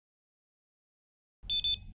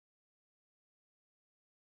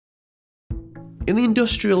In the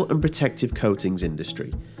industrial and protective coatings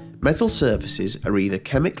industry, metal surfaces are either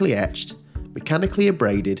chemically etched, mechanically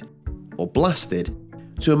abraded, or blasted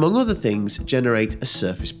to, among other things, generate a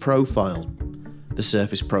surface profile. The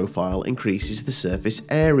surface profile increases the surface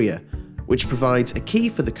area, which provides a key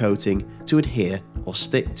for the coating to adhere or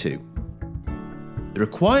stick to. The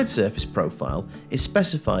required surface profile is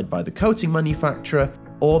specified by the coating manufacturer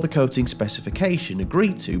or the coating specification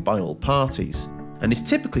agreed to by all parties, and is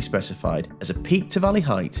typically specified as a peak to valley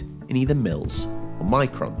height in either mils or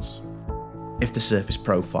microns. If the surface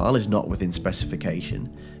profile is not within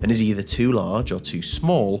specification and is either too large or too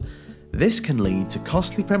small, this can lead to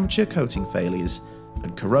costly premature coating failures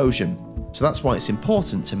and corrosion, so that's why it's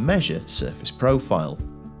important to measure surface profile.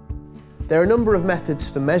 There are a number of methods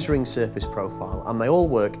for measuring surface profile, and they all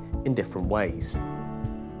work in different ways.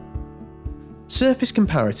 Surface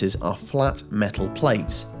comparators are flat metal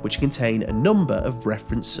plates which contain a number of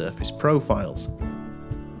reference surface profiles.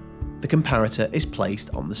 The comparator is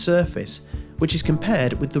placed on the surface, which is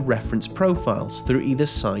compared with the reference profiles through either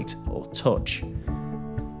sight or touch.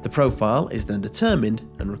 The profile is then determined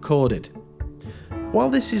and recorded. While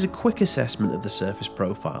this is a quick assessment of the surface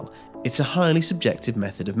profile, it's a highly subjective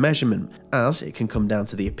method of measurement, as it can come down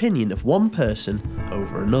to the opinion of one person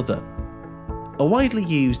over another. A widely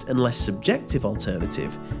used and less subjective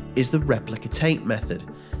alternative is the Replica tape method.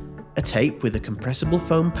 A tape with a compressible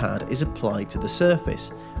foam pad is applied to the surface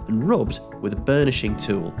and rubbed with a burnishing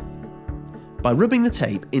tool. By rubbing the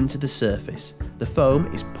tape into the surface, the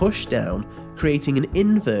foam is pushed down, creating an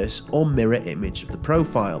inverse or mirror image of the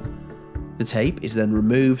profile. The tape is then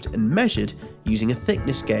removed and measured using a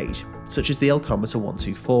thickness gauge, such as the Elcometer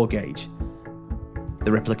 124 gauge.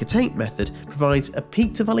 The Replica tape method provides a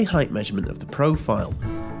peak to valley height measurement of the profile.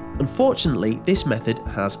 Unfortunately, this method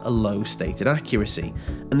has a low stated accuracy,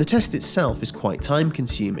 and the test itself is quite time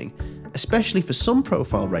consuming, especially for some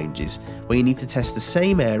profile ranges where you need to test the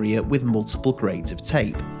same area with multiple grades of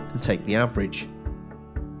tape and take the average.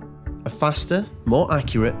 A faster, more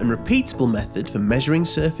accurate and repeatable method for measuring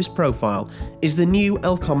surface profile is the new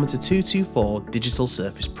Elcometer 224 digital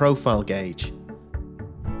surface profile gauge.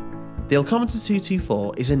 The Elcometer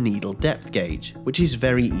 224 is a needle depth gauge, which is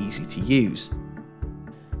very easy to use.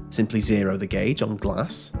 Simply zero the gauge on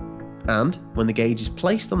glass, and when the gauge is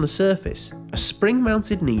placed on the surface, a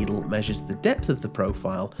spring-mounted needle measures the depth of the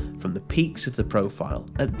profile from the peaks of the profile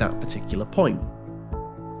at that particular point.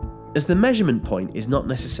 As the measurement point is not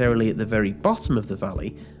necessarily at the very bottom of the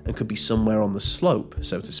valley and could be somewhere on the slope,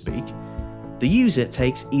 so to speak, the user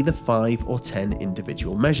takes either 5 or 10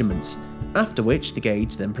 individual measurements, after which the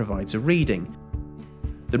gauge then provides a reading.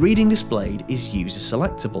 The reading displayed is user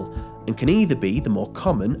selectable and can either be the more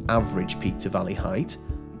common average peak to valley height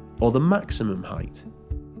or the maximum height.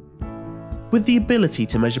 With the ability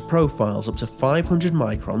to measure profiles up to 500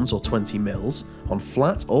 microns or 20 mils on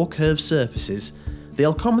flat or curved surfaces, the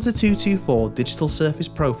Elcometer 224 digital surface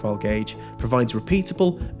profile gauge provides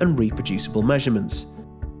repeatable and reproducible measurements,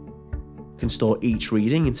 can store each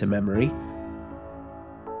reading into memory,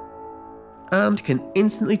 and can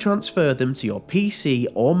instantly transfer them to your PC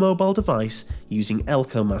or mobile device using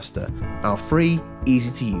ElcoMaster, our free,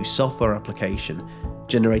 easy-to-use software application,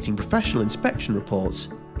 generating professional inspection reports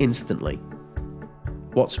instantly.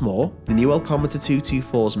 What's more, the new Elcometer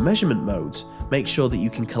 224's measurement modes make sure that you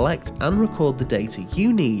can collect and record the data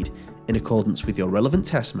you need in accordance with your relevant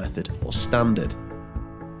test method or standard.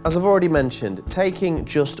 As I've already mentioned, taking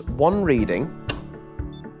just one reading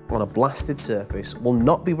on a blasted surface will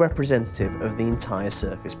not be representative of the entire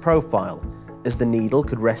surface profile, as the needle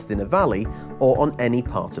could rest in a valley or on any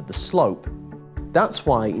part of the slope. That's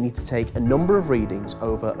why you need to take a number of readings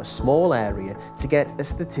over a small area to get a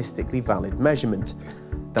statistically valid measurement.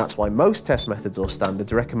 That's why most test methods or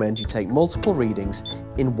standards recommend you take multiple readings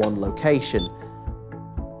in one location.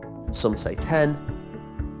 Some say 10,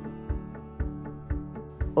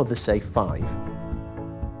 others say 5.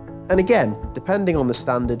 And again, depending on the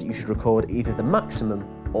standard, you should record either the maximum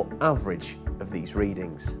or average of these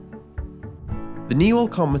readings. The new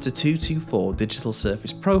Elcometer 224 digital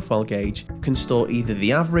surface profile gauge can store either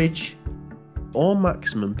the average or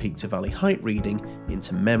maximum peak to valley height reading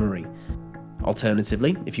into memory.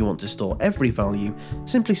 Alternatively, if you want to store every value,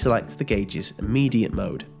 simply select the gauge's immediate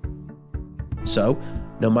mode. So,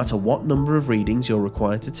 no matter what number of readings you're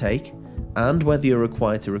required to take, and whether you're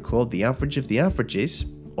required to record the average of the averages,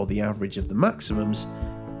 or the average of the maximums,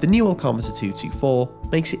 the new Elcometer 224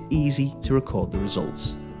 makes it easy to record the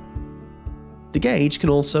results. The gauge can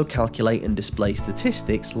also calculate and display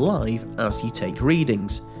statistics live as you take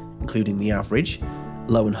readings, including the average,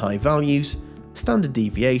 low and high values, standard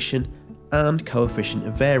deviation, and coefficient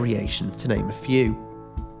of variation, to name a few.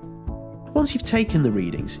 Once you've taken the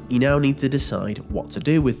readings, you now need to decide what to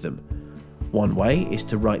do with them. One way is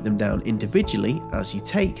to write them down individually as you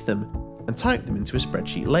take them and type them into a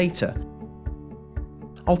spreadsheet later.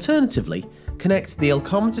 Alternatively, connect the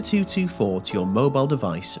Elcometer 224 to your mobile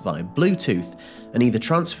device via Bluetooth and either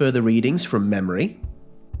transfer the readings from memory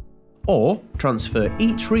or transfer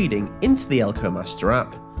each reading into the ElcoMaster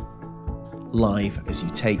app live as you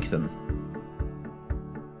take them.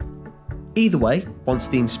 Either way, once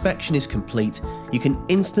the inspection is complete, you can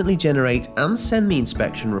instantly generate and send the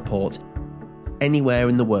inspection report anywhere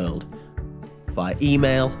in the world via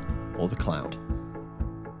email or the cloud.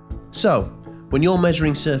 So, when you're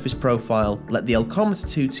measuring surface profile, let the Elcometer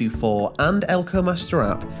 224 and ElcoMaster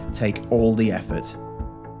app take all the effort.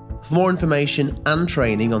 For more information and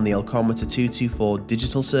training on the Elcometer 224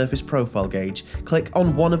 digital surface profile gauge, click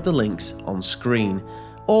on one of the links on screen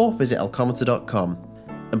or visit elcometer.com.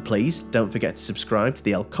 And please don't forget to subscribe to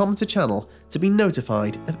the Elcometer channel to be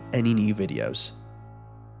notified of any new videos.